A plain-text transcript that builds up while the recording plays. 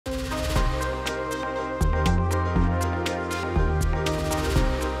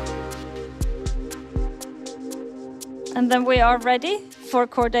And then we are ready for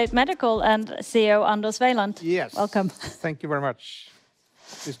Chordate Medical and CEO Anders Weilandt. Yes. Welcome. Thank you very much.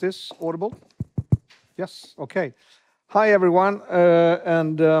 Is this audible? Yes. Okay. Hi, everyone.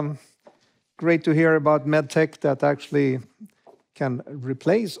 Great to hear about medtech that actually can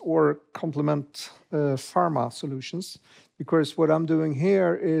replace or complement pharma solutions, because what I'm doing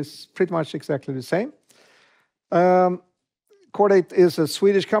here is pretty much exactly the same. Chordate is a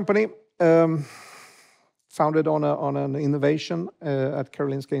Swedish company founded on an innovation at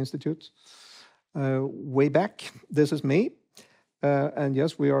Karolinska Institute way back. This is me. And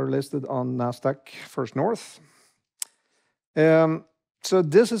yes, we are listed on Nasdaq First North. So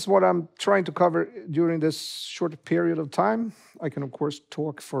this is what I'm trying to cover during this short period of time. I can, of course,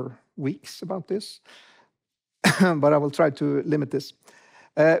 talk for weeks about this, but I will try to limit this.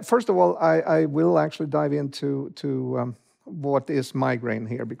 First of all, I will actually dive into what is migraine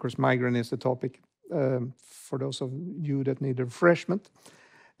here, because migraine is the topic for those of you that need refreshment.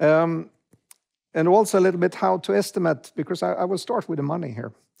 And also a little bit how to estimate, because I will start with the money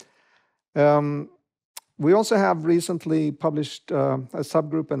here. We also have recently published a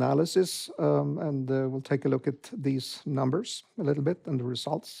subgroup analysis, and we'll take a look at these numbers a little bit and the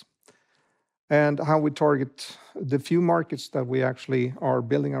results, and how we target the few markets that we actually are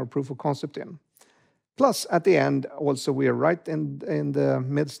building our proof of concept in. Plus, at the end, also we are right in the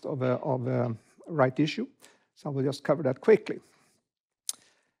midst of a right issue, so I will just cover that quickly.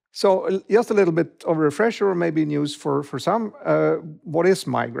 So just a little bit of a refresher, or maybe news for some. What is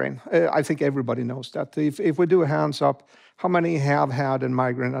migraine? I think everybody knows that. If we do a hands up, how many have had a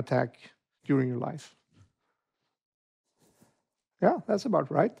migraine attack during your life? Yeah, that's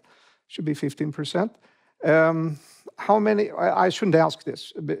about right. Should be 15%. How many, I shouldn't ask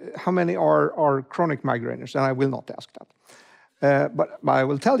this, but how many are chronic migraineurs? And I will not ask that. But I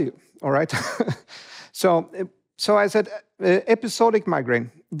will tell you, all right? So I said episodic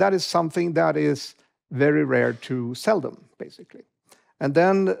migraine, that is something that is very rare to seldom, basically. And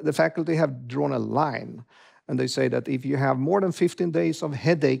then the faculty have drawn a line, and they say that if you have more than 15 days of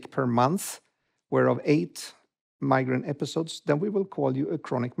headache per month, whereof 8 migraine episodes, then we will call you a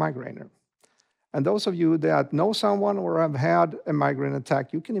chronic migrainer. And those of you that know someone or have had a migraine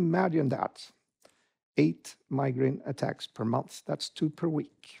attack, you can imagine that. 8 migraine attacks per month, that's 2 per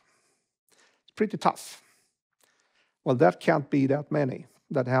week. It's pretty tough. Well, that can't be that many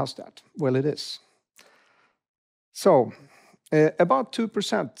that has that. Well, it is. So, about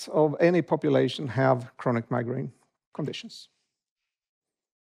 2% of any population have chronic migraine conditions.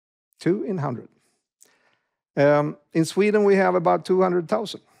 2 in 100. In Sweden, we have about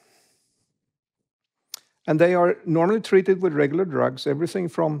 200,000. And they are normally treated with regular drugs, everything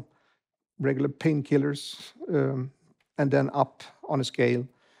from regular painkillers and then up on a scale.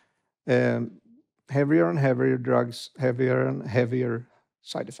 Heavier and heavier drugs, heavier and heavier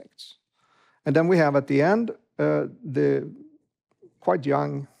side effects. And then we have at the end the quite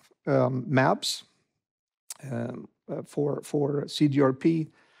young MABs for CGRP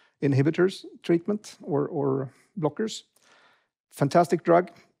inhibitors treatment or blockers. Fantastic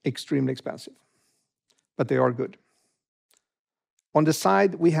drug, extremely expensive, but they are good. On the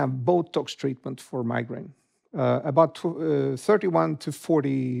side, we have Botox treatment for migraine. About 31 to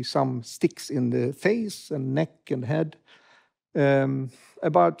 40 some sticks in the face and neck and head.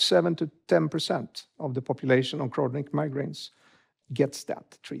 About 7 to 10% of the population on chronic migraines gets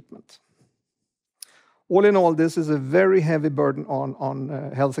that treatment. All in all, this is a very heavy burden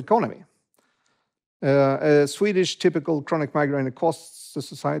on health economy. A Swedish typical chronic migraine costs the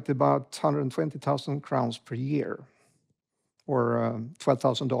society about 120,000 crowns per year, or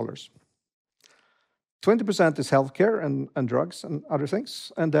 $12,000. 20% is healthcare and drugs and other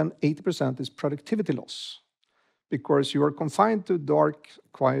things, and then 80% is productivity loss, because you are confined to a dark,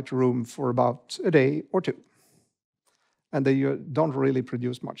 quiet room for about a day or two, and then you don't really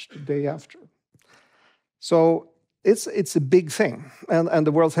produce much the day after. So it's a big thing, and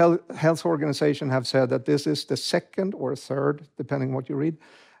the World Health Organization have said that this is the second or third, depending on what you read,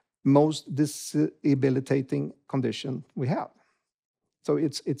 most debilitating condition we have. So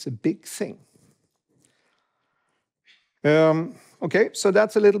it's a big thing. Okay, so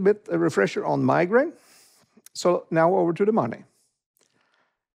that's a little bit a refresher on migraine. So now over to the money.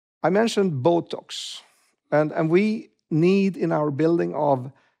 I mentioned Botox, and we need in our building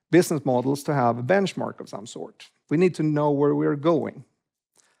of business models to have a benchmark of some sort. We need to know where we're going.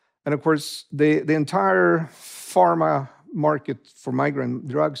 And of course, the entire pharma market for migraine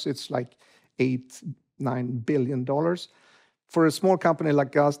drugs, it's like $8-9 billion. For a small company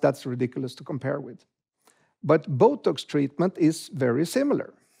like us, that's ridiculous to compare with. But Botox treatment is very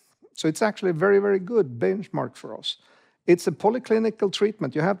similar. So it's actually a very, very good benchmark for us. It's a polyclinical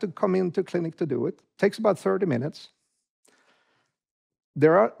treatment. You have to come into clinic to do it. It takes about 30 minutes.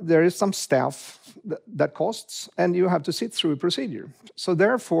 There is some staff that costs, and you have to sit through a procedure. So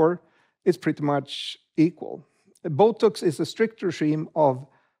therefore, it's pretty much equal. Botox is a strict regime of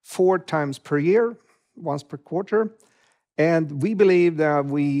 4 times per year, once per quarter. And we believe that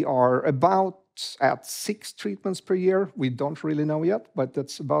we are about at 6 treatments per year. We don't really know yet, but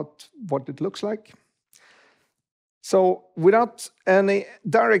that's about what it looks like. So without any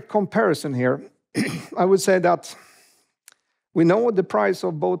direct comparison here, I would say that we know the price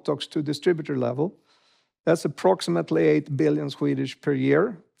of Botox to distributor level. That's approximately 8 billion Swedish per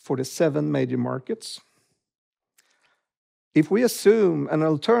year for the 7 major markets. If we assume an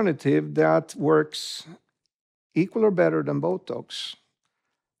alternative that works equal or better than Botox,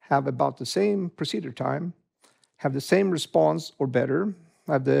 have about the same procedure time, have the same response or better,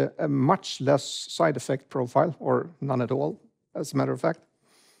 have a much less side effect profile, or none at all, as a matter of fact,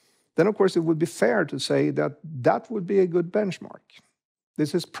 then of course it would be fair to say that that would be a good benchmark.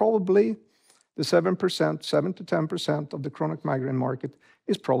 This is probably the 7%, 7 to 10% of the chronic migraine market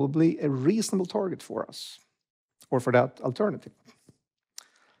is probably a reasonable target for us, or for that alternative.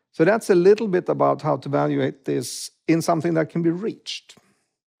 So that's a little bit about how to evaluate this in something that can be reached.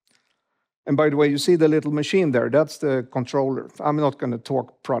 And by the way, you see the little machine there, that's the controller. I'm not going to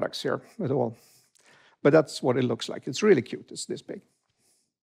talk products here at all, but that's what it looks like. It's really cute, it's this big.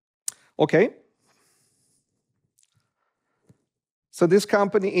 Okay. So this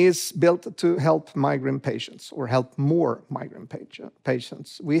company is built to help migraine patients, or help more migraine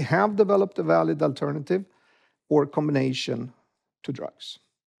patients. We have developed a valid alternative or combination to drugs,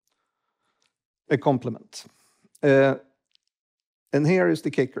 a complement. And here is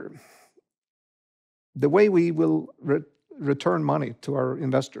the kicker. The way we will return money to our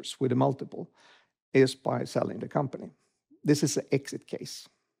investors with a multiple is by selling the company. This is an exit case.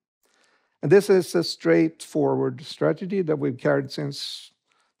 And this is a straightforward strategy that we've carried since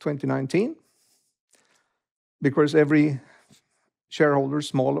 2019, because every shareholder,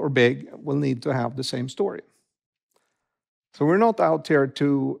 small or big, will need to have the same story. So we're not out here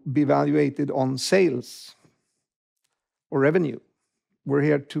to be evaluated on sales or revenue. We're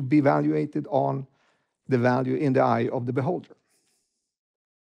here to be evaluated on the value in the eye of the beholder.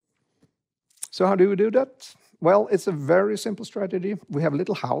 So how do we do that? Well, it's a very simple strategy. We have a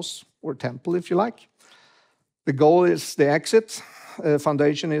little house, or temple, if you like. The goal is the exit.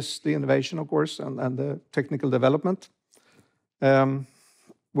 Foundation is the innovation, of course, and the technical development.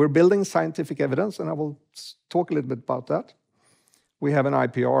 We're building scientific evidence, and I will talk a little bit about that. We have an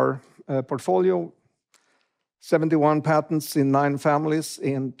IPR portfolio, 71 patents in 9 families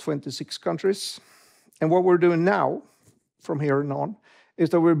in 26 countries. And what we're doing now, from here on, is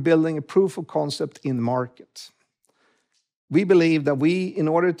that we're building a proof of concept in the market. We believe that we, in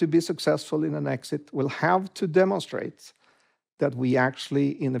order to be successful in an exit, will have to demonstrate that we actually,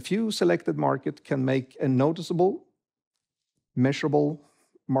 in a few selected markets, can make a noticeable, measurable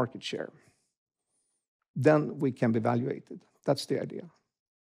market share. Then we can be evaluated. That's the idea.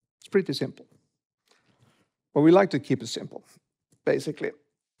 It's pretty simple. But we like to keep it simple, basically.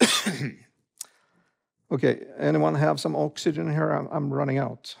 Okay, anyone have some oxygen here? I'm running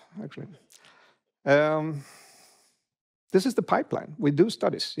out, actually. This is the pipeline. We do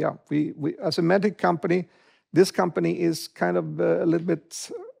studies, yeah. We as a medic company, this company is kind of a little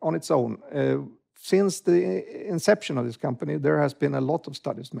bit on its own. Since the inception of this company, there has been a lot of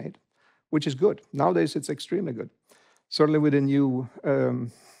studies made, which is good. Nowadays, it's extremely good. Certainly with a new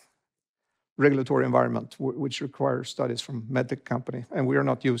regulatory environment, which requires studies from medtech company, and we are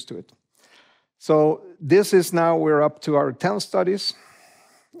not used to it. So this is now, we're up to our 10 studies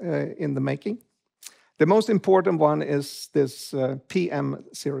in the making. The most important one is this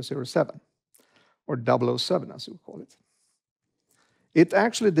PM007, or 007, as we call it. It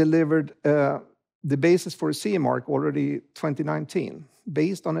actually delivered the basis for a CE mark already 2019,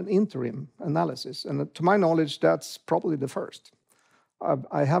 based on an interim analysis. And to my knowledge, that's probably the first.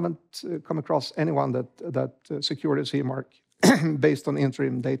 I haven't come across anyone that secured a CE mark based on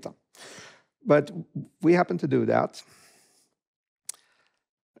interim data. But we happened to do that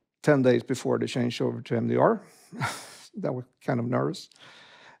 10 days before the change over to MDR. That was kind of nervous.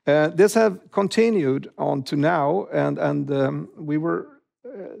 This have continued on to now, and we were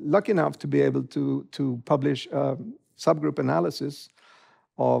lucky enough to be able to publish a subgroup analysis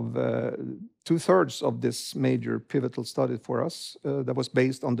of 2/3 of this major pivotal study for us that was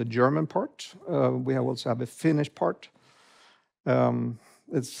based on the German part. We also have a Finnish part.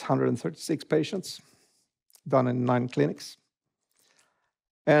 It's 136 patients done in 9 clinics.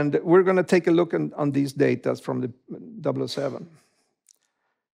 And we're going to take a look on these data from the 007.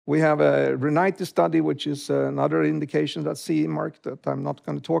 We have a rhinitis study, which is another indication that CE mark that I'm not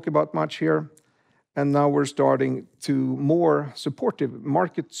going to talk about much here. And now we're starting to more supportive,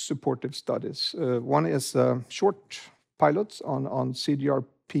 market-supportive studies. One is short pilots on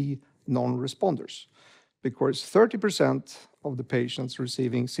CGRP non-responders, because 30% of the patients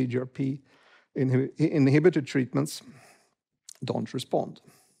receiving CGRP inhibitor treatments don't respond,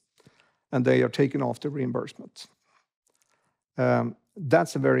 and they are taken off the reimbursement.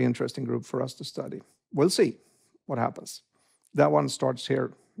 That's a very interesting group for us to study. We'll see what happens. That one starts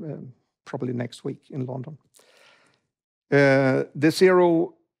here probably next week in London. The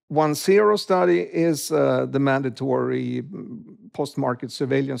 010 study is the mandatory post-market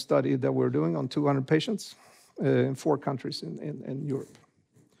surveillance study that we're doing on 200 patients in 4 countries in Europe.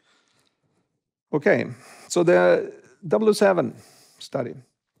 Okay, so the 007 study,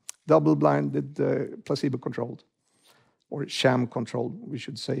 double-blinded, placebo-controlled, or sham-controlled, we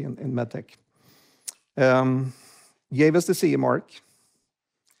should say, in medtech, gave us the CE mark,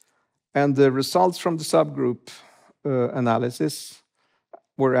 and the results from the subgroup analysis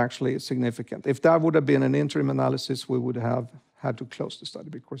were actually significant. If that would have been an interim analysis, we would have had to close the study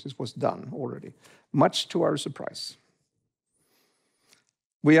because it was done already, much to our surprise.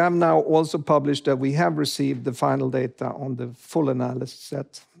 We have now also published that we have received the final data on the full analysis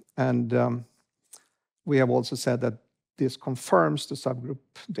set, and we have also said that this confirms the subgroup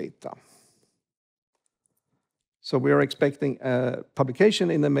data. So we are expecting a publication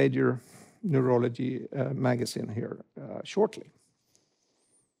in a major neurology magazine here shortly.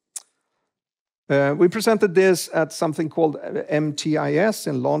 We presented this at something called MTIS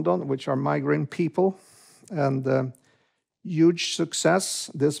in London, which are migraine people, and huge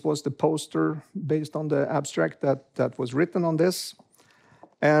success. This was the poster based on the abstract that was written on this,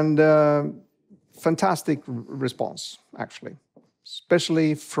 and fantastic response, actually,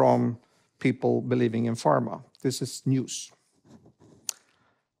 especially from people believing in pharma. This is news.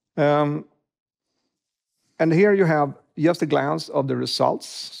 And here you have just a glance of the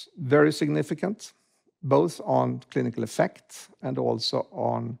results, very significant, both on clinical effect and also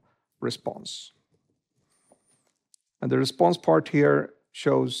on response. And the response part here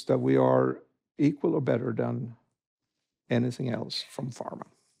shows that we are equal or better than anything else from pharma.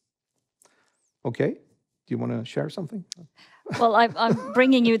 Okay, do you want to share something? Well, I'm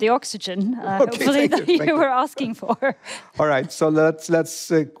bringing you the oxygen, hopefully, that you were asking for. All right, so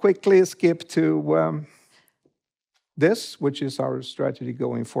let's quickly skip to this, which is our strategy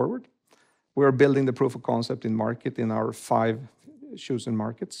going forward. We're building the proof of concept in market in our 5 chosen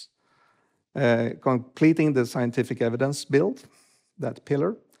markets, completing the scientific evidence build, that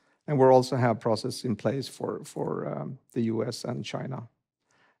pillar, and we'll also have process in place for the US and China,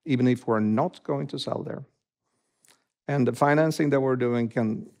 even if we're not going to sell there. And the financing that we're doing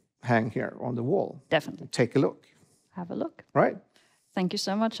can hang here on the wall. Definitely. Take a look. Have a look. Right. Thank you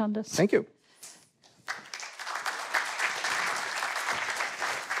so much, Anders. Thank you.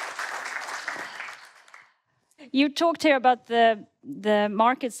 You talked here about the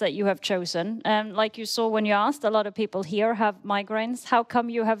markets that you have chosen. Like you saw when you asked, a lot of people here have migraines. How come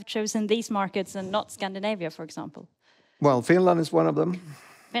you have chosen these markets and not Scandinavia, for example? Well, Finland is one of them.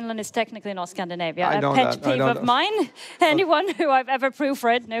 Finland is technically not Scandinavia. A pet peeve of mine. Anyone who I've ever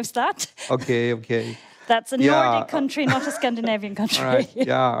proofread knows that. Okay. That's a Nordic country, not a Scandinavian country. All right.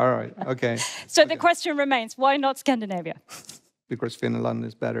 Yeah, all right. Okay. So the question remains, why not Scandinavia? Because Finland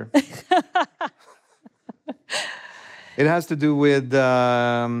is better. It has to do with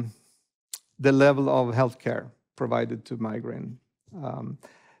the level of healthcare provided to migraine.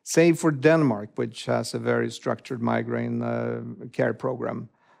 Save for Denmark, which has a very structured migraine care program,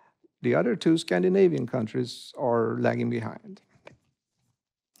 the other 2 Scandinavian countries are lagging behind.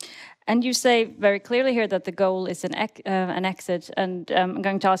 And you say very clearly here that the goal is an exit. And I'm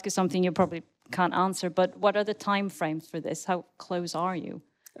going to ask you something you probably can't answer, but what are the time frames for this? How close are you?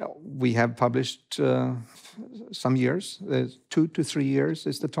 We have published some years. 2 to 3 years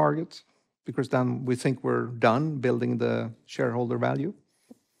is the target, because then we think we're done building the shareholder value.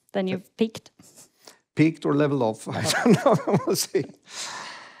 Then you've peaked? Peaked or level off, I don't know, we'll see.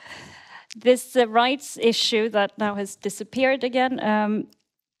 This rights issue that now has disappeared again,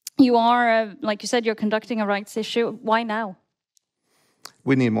 you are, like you said, you're conducting a rights issue. Why now?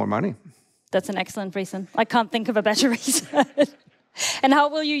 We need more money. That's an excellent reason. I can't think of a better reason. And how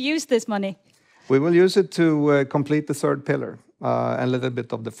will you use this money? We will use it to complete the 3rd pillar and a little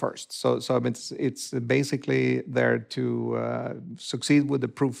bit of the first. So it's basically there to succeed with the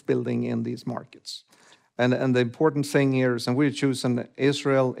proof building in these markets. And the important thing here is, and we're choosing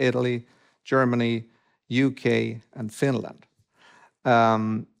Israel, Italy, Germany, UK, and Finland.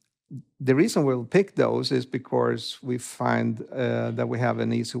 The reason we'll pick those is because we find that we have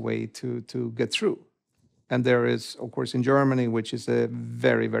an easy way to get through. And there is, of course, in Germany, which is a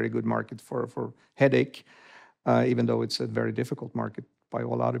very, very good market for headache, even though it's a very difficult market by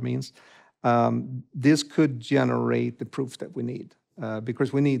all other means. This could generate the proof that we need,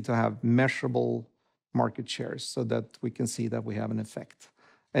 because we need to have measurable market shares so that we can see that we have an effect.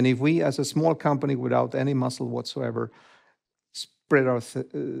 And if we, as a small company without any muscle whatsoever, spread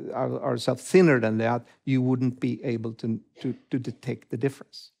ourselves thinner than that, you wouldn't be able to detect the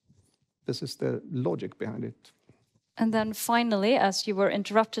difference. This is the logic behind it. And then finally, as you were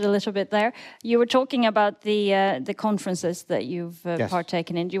interrupted a little bit there, you were talking about the conferences that you've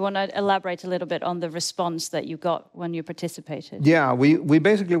partaken in. Do you want to elaborate a little bit on the response that you got when you participated? Yeah, we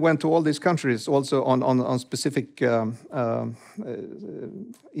basically went to all these countries also on specific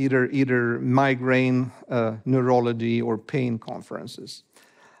either migraine, neurology, or pain conferences.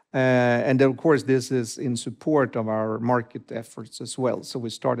 And of course, this is in support of our market efforts as well. So we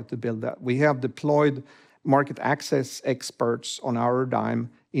started to build that. We have deployed market access experts on our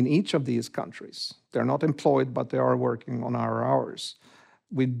dime in each of these countries. They're not employed, but they are working on our hours.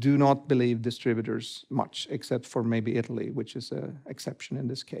 We do not believe distributors much, except for maybe Italy, which is an exception in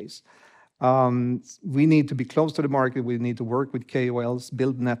this case. We need to be close to the market. We need to work with KOLs,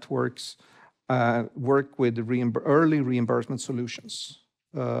 build networks, work with early reimbursement solutions.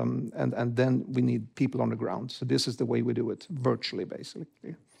 And then we need people on the ground. So this is the way we do it, virtually,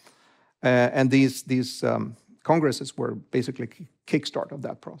 basically. And these congresses were basically kickstart of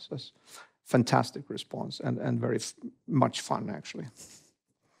that process. Fantastic response and very much fun, actually.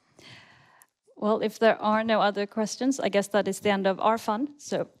 Well, if there are no other questions, I guess that is the end of our fun.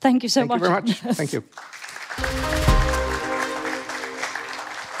 So thank you so much. Thank you very much. Thank you.